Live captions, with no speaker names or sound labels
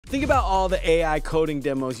Think about all the AI coding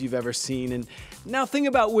demos you've ever seen, and now think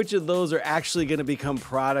about which of those are actually going to become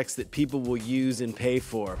products that people will use and pay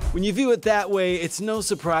for. When you view it that way, it's no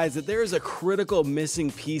surprise that there is a critical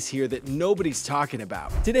missing piece here that nobody's talking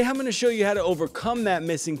about. Today I'm going to show you how to overcome that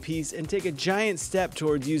missing piece and take a giant step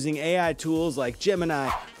towards using AI tools like Gemini,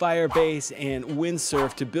 Firebase, and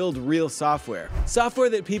Windsurf to build real software. Software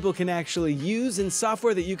that people can actually use and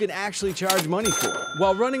software that you can actually charge money for.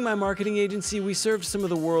 While running my marketing agency, we served some of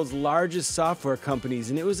the world's largest software companies,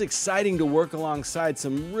 and it was exciting to work alongside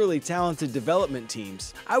some really talented development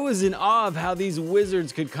teams. I was in awe of how these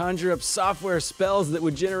wizards could conjure up software spells that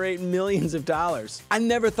would generate millions of dollars. I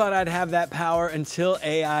never thought I'd have that power until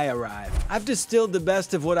AI arrived. I've distilled the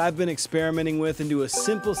best of what I've been experimenting with into a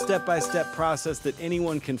simple step-by-step process that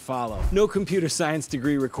anyone can follow. No computer science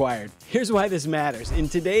degree required. Here's why this matters. In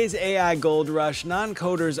today's AI gold rush,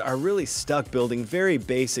 non-coders are really stuck building very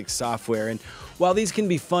basic software, and while these can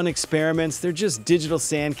be fun experiments, they're just digital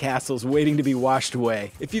sandcastles waiting to be washed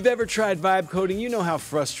away. If you've ever tried vibe coding, you know how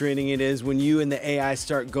frustrating it is when you and the AI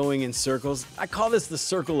start going in circles. I call this the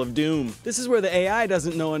circle of doom. This is where the AI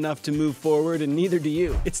doesn't know enough to move forward, and neither do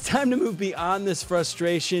you. It's time to move beyond this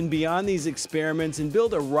frustration, beyond these experiments, and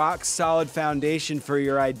build a rock-solid foundation for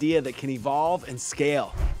your idea that can evolve and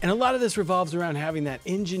scale. And a lot of this revolves around having that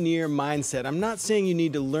engineer mindset. I'm not saying you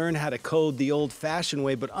need to learn how to code the old-fashioned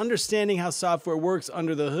way, but understanding how software works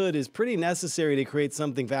under the hood is pretty necessary to create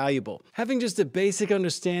something valuable. Having just a basic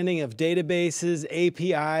understanding of databases,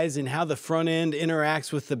 APIs, and how the front end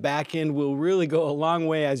interacts with the back end will really go a long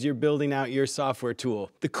way as you're building out your software tool.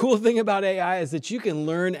 The cool thing about AI is that you can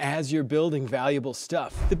learn as you're building valuable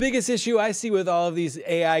stuff. The biggest issue I see with all of these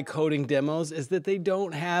AI coding demos is that they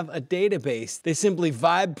don't have a database. They simply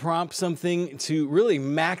vibe prompt something to really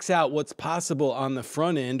max out what's possible on the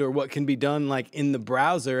front end or what can be done like in the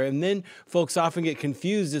browser, and then folks often get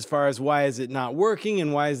confused as far as why is it not working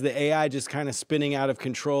and why is the AI just kind of spinning out of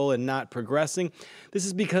control and not progressing. This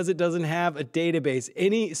is because it doesn't have a database.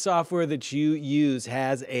 Any software that you use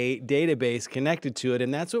has a database connected to it,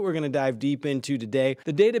 and that's what we're going to dive deep into today.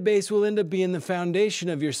 The database will end up being the foundation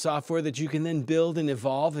of your software that you can then build and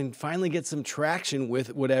evolve and finally get some traction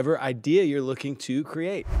with whatever idea you're looking to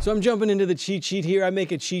create. So I'm jumping into the cheat sheet here. I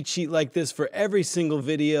make a cheat sheet like this for every single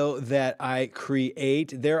video that I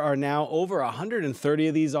create. There are now over 130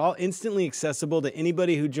 of these, all instantly accessible to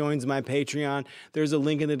anybody who joins my Patreon. There's a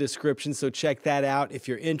link in the description, so check that out if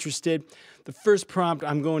you're interested. The first prompt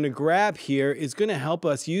I'm going to grab here is going to help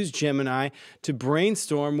us use Gemini to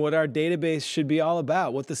brainstorm what our database should be all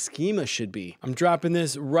about, what the schema should be. I'm dropping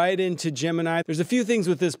this right into Gemini. There's a few things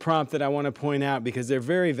with this prompt that I want to point out because they're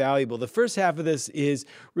very valuable. The first half of this is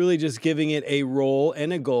really just giving it a role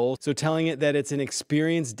and a goal. So telling it that it's an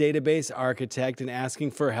experienced database architect and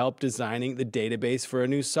asking for help designing the database for a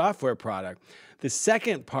new software product. The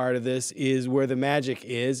second part of this is where the magic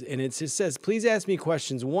is, and it just says, please ask me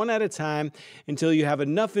questions one at a time until you have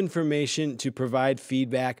enough information to provide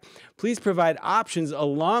feedback. Please provide options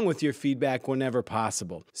along with your feedback whenever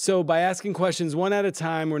possible. So by asking questions one at a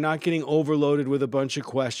time, we're not getting overloaded with a bunch of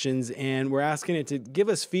questions, and we're asking it to give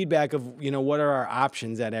us feedback of, what are our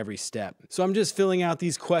options at every step. So I'm just filling out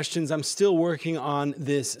these questions. I'm still working on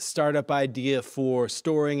this startup idea for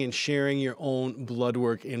storing and sharing your own blood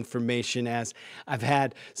work information, as I've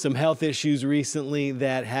had some health issues recently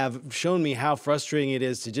that have shown me how frustrating it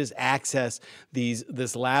is to just access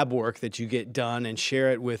this lab work that you get done and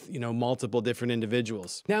share it with, multiple different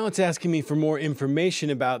individuals. Now it's asking me for more information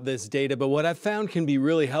about this data, but what I've found can be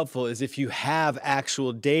really helpful is if you have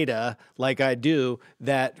actual data, like I do,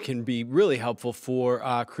 that can be really helpful for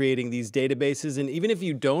creating these databases. And even if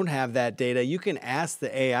you don't have that data, you can ask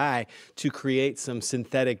the AI to create some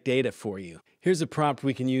synthetic data for you. Here's a prompt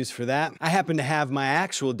we can use for that. I happen to have my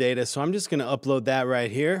actual data, so I'm just going to upload that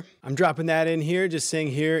right here. I'm dropping that in here, just saying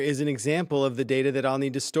here is an example of the data that I'll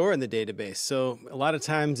need to store in the database. So a lot of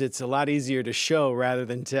times it's a lot easier to show rather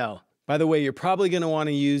than tell. By the way, you're probably going to want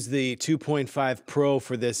to use the 2.5 Pro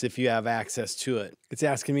for this if you have access to it. It's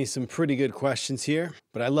asking me some pretty good questions here,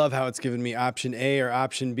 but I love how it's giving me option A or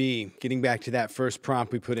option B, getting back to that first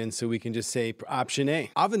prompt we put in so we can just say option A.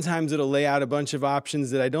 Oftentimes it'll lay out a bunch of options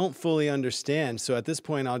that I don't fully understand, so at this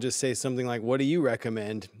point I'll just say something like, what do you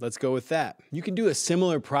recommend? Let's go with that. You can do a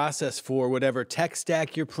similar process for whatever tech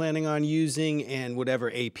stack you're planning on using and whatever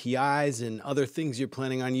APIs and other things you're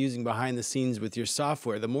planning on using behind the scenes with your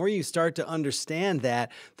software. The more you start start to understand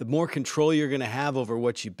that, the more control you're going to have over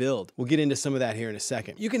what you build. We'll get into some of that here in a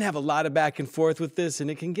second. You can have a lot of back and forth with this, and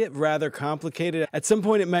it can get rather complicated. At some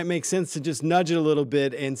point, it might make sense to just nudge it a little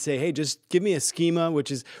bit and say, hey, just give me a schema, which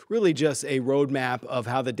is really just a roadmap of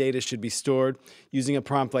how the data should be stored using a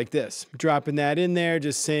prompt like this. Dropping that in there,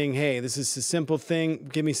 just saying, hey, this is a simple thing.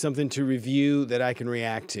 Give me something to review that I can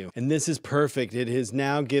react to. And this is perfect. It is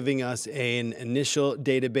now giving us an initial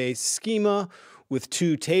database schema with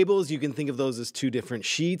two tables. You can think of those as two different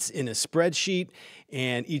sheets in a spreadsheet.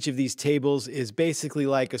 And each of these tables is basically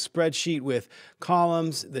like a spreadsheet with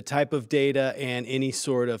columns, the type of data, and any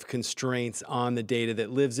sort of constraints on the data that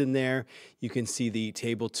lives in there. You can see the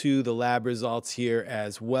table 2, the lab results here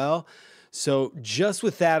as well. So just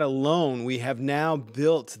with that alone, we have now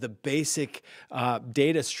built the basic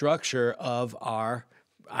data structure of our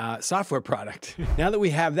software product. Now that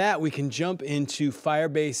we have that, we can jump into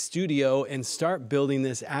Firebase Studio and start building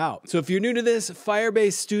this out. So if you're new to this,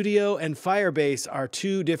 Firebase Studio and Firebase are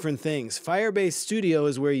two different things. Firebase Studio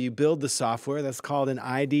is where you build the software. That's called an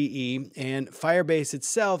IDE. And Firebase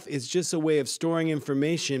itself is just a way of storing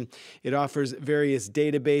information. It offers various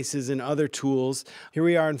databases and other tools. Here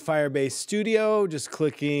we are in Firebase Studio, just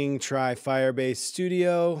clicking try Firebase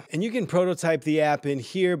Studio. And you can prototype the app in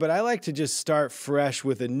here, but I like to just start fresh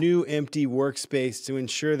with a new empty workspace to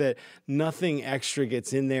ensure that nothing extra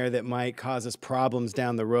gets in there that might cause us problems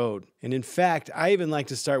down the road. And in fact, I even like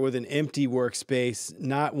to start with an empty workspace,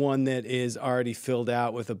 not one that is already filled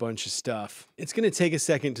out with a bunch of stuff. It's going to take a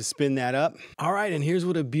second to spin that up. All right, and here's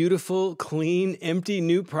what a beautiful, clean, empty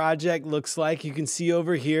new project looks like. You can see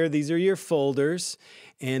over here, these are your folders.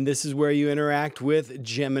 And this is where you interact with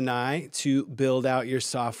Gemini to build out your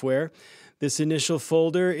software. This initial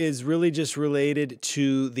folder is really just related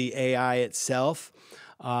to the AI itself.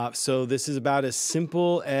 So this is about as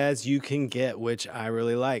simple as you can get, which I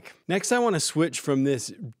really like. Next, I want to switch from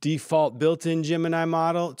this default built-in Gemini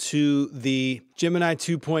model to the Gemini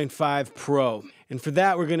 2.5 Pro. And for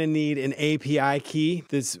that, we're going to need an API key.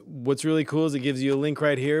 What's really cool is it gives you a link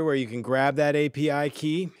right here where you can grab that API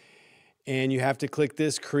key. And you have to click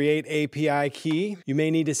this Create API Key. You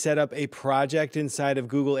may need to set up a project inside of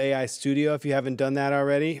Google AI Studio if you haven't done that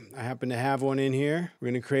already. I happen to have one in here.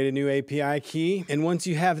 We're going to create a new API key. And once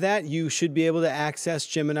you have that, you should be able to access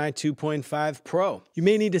Gemini 2.5 Pro. You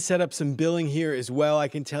may need to set up some billing here as well. I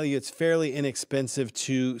can tell you it's fairly inexpensive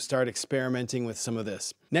to start experimenting with some of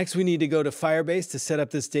this. Next, we need to go to Firebase to set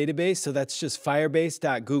up this database. So that's just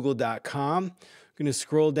firebase.google.com. We're going to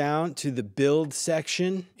scroll down to the build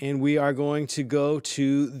section, and we are going to go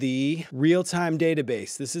to the real-time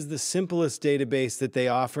database. This is the simplest database that they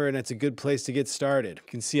offer, and it's a good place to get started.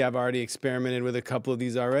 You can see I've already experimented with a couple of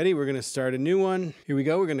these already. We're going to start a new one. Here we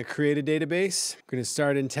go. We're going to create a database. We're going to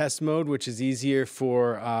start in test mode, which is easier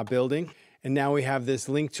for building. And now we have this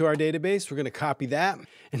link to our database. We're going to copy that.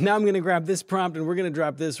 And now I'm going to grab this prompt, and we're going to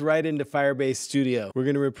drop this right into Firebase Studio. We're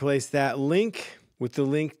going to replace that link with the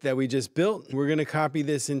link that we just built. We're going to copy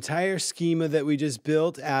this entire schema that we just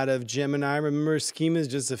built out of Gemini. Remember, schema is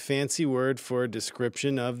just a fancy word for a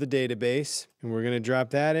description of the database. And we're going to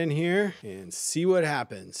drop that in here and see what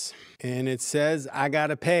happens. And it says, I got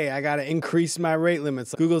to pay. I got to increase my rate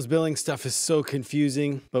limits. Google's billing stuff is so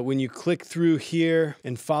confusing. But when you click through here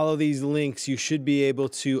and follow these links, you should be able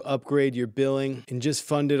to upgrade your billing and just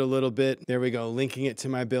fund it a little bit. There we go, linking it to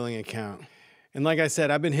my billing account. And like I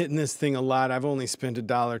said, I've been hitting this thing a lot. I've only spent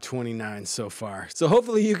 $1.29 so far. So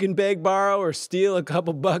hopefully you can beg, borrow, or steal a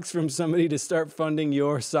couple bucks from somebody to start funding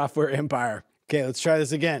your software empire. Okay, let's try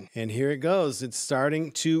this again. And here it goes. It's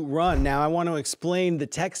starting to run. Now I want to explain the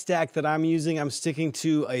tech stack that I'm using. I'm sticking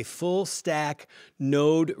to a full stack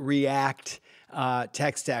Node React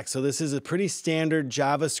tech stack. So this is a pretty standard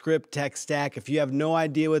JavaScript tech stack. If you have no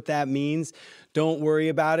idea what that means, don't worry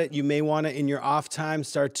about it. You may want to, in your off time,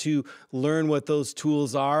 start to learn what those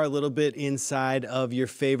tools are a little bit inside of your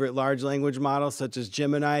favorite large language model, such as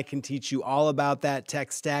Gemini. I can teach you all about that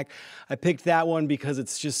tech stack. I picked that one because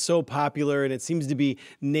it's just so popular and it seems to be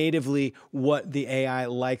natively what the AI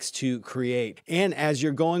likes to create. And as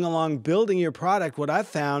you're going along building your product, what I've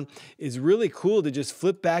found is really cool to just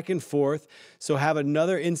flip back and forth. So have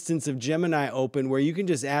another instance of Gemini open where you can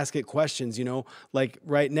just ask it questions, you know, like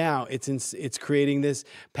right now it's creating this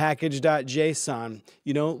package.json,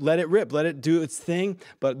 you know, let it rip, let it do its thing.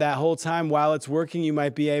 But that whole time while it's working, you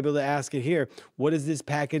might be able to ask it here, what is this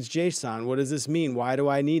package.json? What does this mean? Why do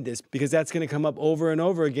I need this? Because that's going to come up over and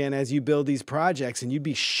over again as you build these projects. And you'd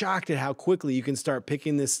be shocked at how quickly you can start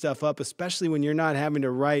picking this stuff up, especially when you're not having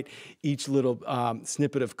to write each little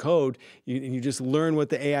snippet of code. You just learn what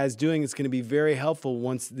the AI is doing. It's going to be very helpful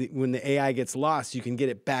when the AI gets lost, you can get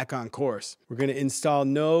it back on course. We're going to install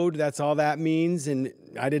Node. That's all that means. And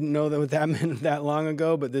I didn't know what that meant that long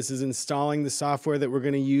ago, but this is installing the software that we're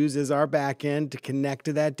going to use as our backend to connect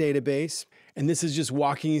to that database. And this is just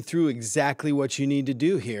walking you through exactly what you need to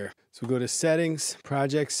do here. So go to Settings,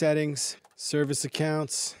 Project Settings, Service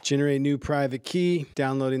Accounts, generate new private key,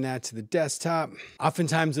 downloading that to the desktop.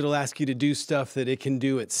 Oftentimes it'll ask you to do stuff that it can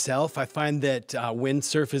do itself. I find that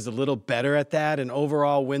Windsurf is a little better at that, and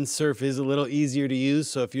overall Windsurf is a little easier to use.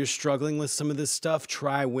 So if you're struggling with some of this stuff,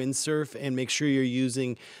 try Windsurf and make sure you're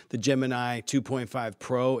using the Gemini 2.5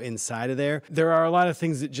 Pro inside of there. There are a lot of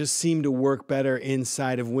things that just seem to work better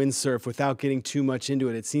inside of Windsurf without getting too much into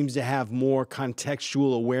it. It seems to have more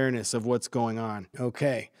contextual awareness of what's going on.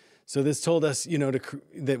 Okay. So this told us,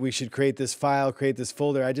 that we should create this file, create this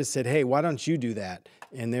folder. I just said, hey, why don't you do that?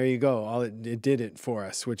 And there you go. It did it for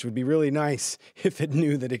us, which would be really nice if it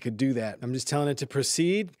knew that it could do that. I'm just telling it to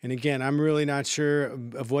proceed. And again, I'm really not sure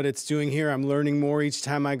of what it's doing here. I'm learning more each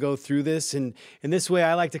time I go through this. And in this way,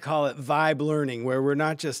 I like to call it vibe learning, where we're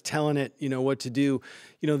not just telling it, what to do.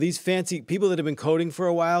 These fancy people that have been coding for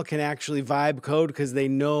a while can actually vibe code because they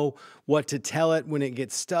know what to tell it when it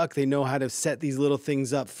gets stuck. They know how to set these little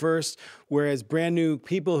things up first. Whereas brand new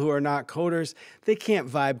people who are not coders, they can't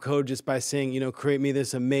vibe code just by saying, create me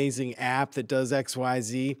this amazing app that does X, Y,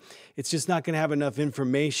 Z. It's just not going to have enough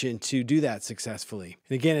information to do that successfully.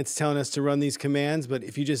 And again, it's telling us to run these commands, but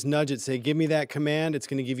if you just nudge it, say, give me that command, it's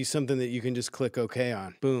going to give you something that you can just click OK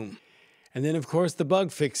on. Boom. And then, of course, the bug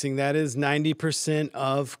fixing, that is 90%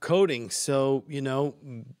 of coding. So,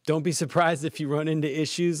 don't be surprised if you run into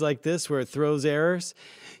issues like this where it throws errors.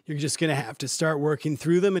 You're just going to have to start working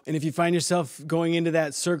through them. And if you find yourself going into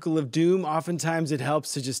that circle of doom, oftentimes it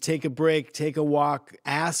helps to just take a break, take a walk,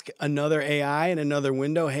 ask another AI in another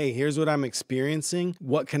window, hey, here's what I'm experiencing.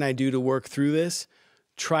 What can I do to work through this?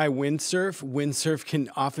 Try Windsurf. Windsurf can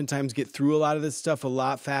oftentimes get through a lot of this stuff a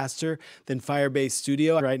lot faster than Firebase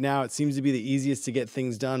Studio. Right now, it seems to be the easiest to get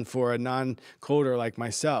things done for a non-coder like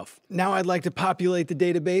myself. Now I'd like to populate the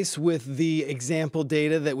database with the example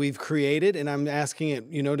data that we've created, and I'm asking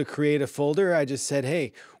it, to create a folder. I just said,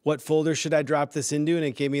 hey, what folder should I drop this into? And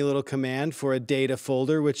it gave me a little command for a data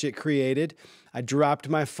folder, which it created. I dropped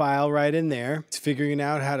my file right in there. It's figuring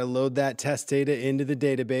out how to load that test data into the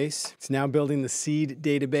database. It's now building the seed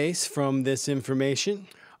database from this information.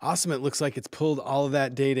 Awesome, it looks like it's pulled all of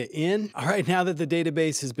that data in. All right, now that the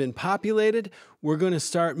database has been populated, we're going to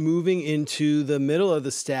start moving into the middle of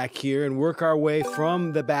the stack here and work our way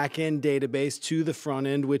from the back-end database to the front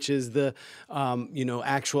end, which is the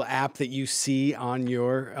actual app that you see on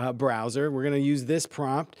your browser. We're going to use this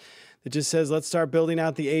prompt. It just says, let's start building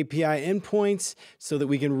out the API endpoints so that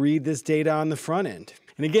we can read this data on the front end.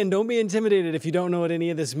 And again, don't be intimidated if you don't know what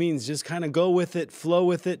any of this means. Just kind of go with it, flow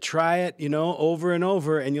with it, try it, over and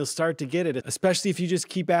over, and you'll start to get it. Especially if you just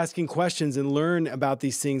keep asking questions and learn about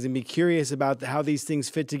these things and be curious about how these things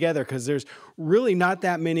fit together, because there's really not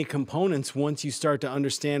that many components once you start to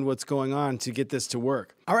understand what's going on to get this to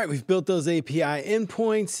work. All right, we've built those API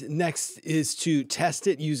endpoints. Next is to test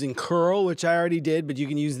it using curl, which I already did, but you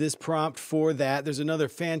can use this prompt for that. There's another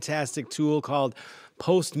fantastic tool called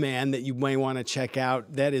Postman that you may want to check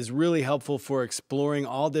out. That is really helpful for exploring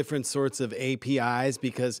all different sorts of APIs,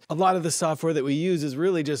 because a lot of the software that we use is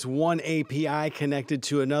really just one API connected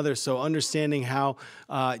to another. So understanding how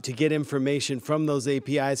to get information from those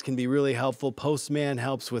APIs can be really helpful. Postman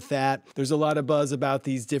helps with that. There's a lot of buzz about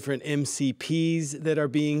these different MCPs that are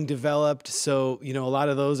being developed. So, a lot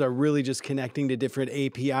of those are really just connecting to different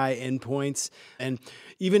API endpoints. And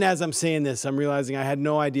even as I'm saying this, I'm realizing I had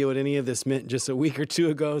no idea what any of this meant just a week or two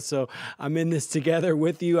ago. So I'm in this together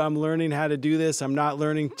with you. I'm learning how to do this. I'm not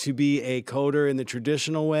learning to be a coder in the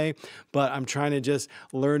traditional way, but I'm trying to just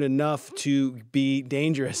learn enough to be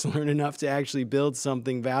dangerous, learn enough to actually build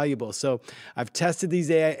something valuable. So I've tested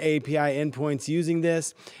these API endpoints using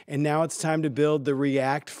this, and now it's time to build the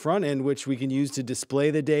React front end, which we can use to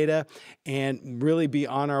display the data and really be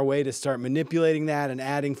on our way to start manipulating that and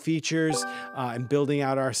adding features and building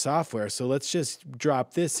out our software. So let's just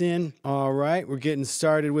drop this in. All right, we're getting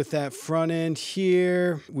started with that front end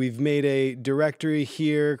here. We've made a directory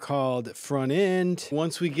here called front end.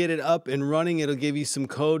 Once we get it up and running, it'll give you some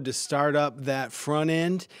code to start up that front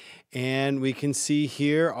end. And we can see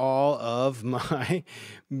here all of my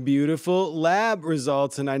beautiful lab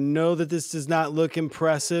results. And I know that this does not look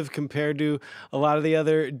impressive compared to a lot of the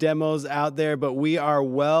other demos out there, but we are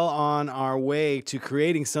well on our way to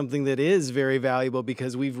creating something that is very valuable,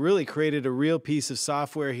 because we've really created a real piece of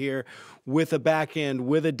software here with a back end,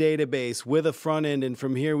 with a database, with a front end. And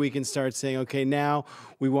from here, we can start saying, okay, now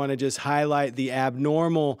we want to just highlight the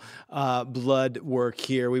abnormal blood work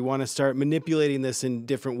here. We want to start manipulating this in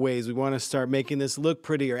different ways. We want to start making this look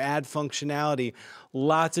pretty or add functionality.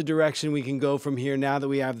 Lots of direction we can go from here now that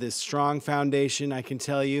we have this strong foundation. I can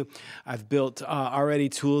tell you, I've built already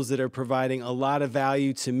tools that are providing a lot of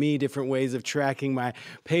value to me, different ways of tracking my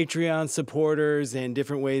Patreon supporters and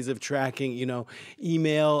different ways of tracking,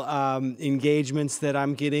 email engagements that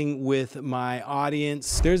I'm getting with my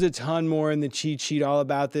audience. There's a ton more in the cheat sheet all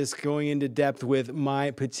about this, going into depth with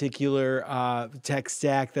my particular tech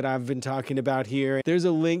stack that I've been talking about here. There's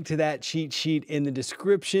a link to that cheat sheet in the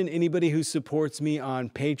description. Anybody who supports me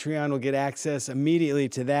on Patreon will get access immediately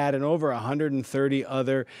to that and over 130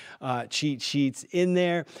 other cheat sheets in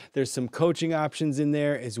there. There's some coaching options in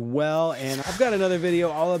there as well. And I've got another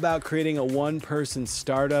video all about creating a one-person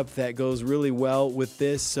startup that goes really well with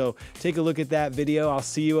this. So take a look at that video. I'll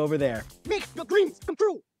see you over there. Make your dreams come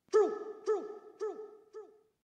true.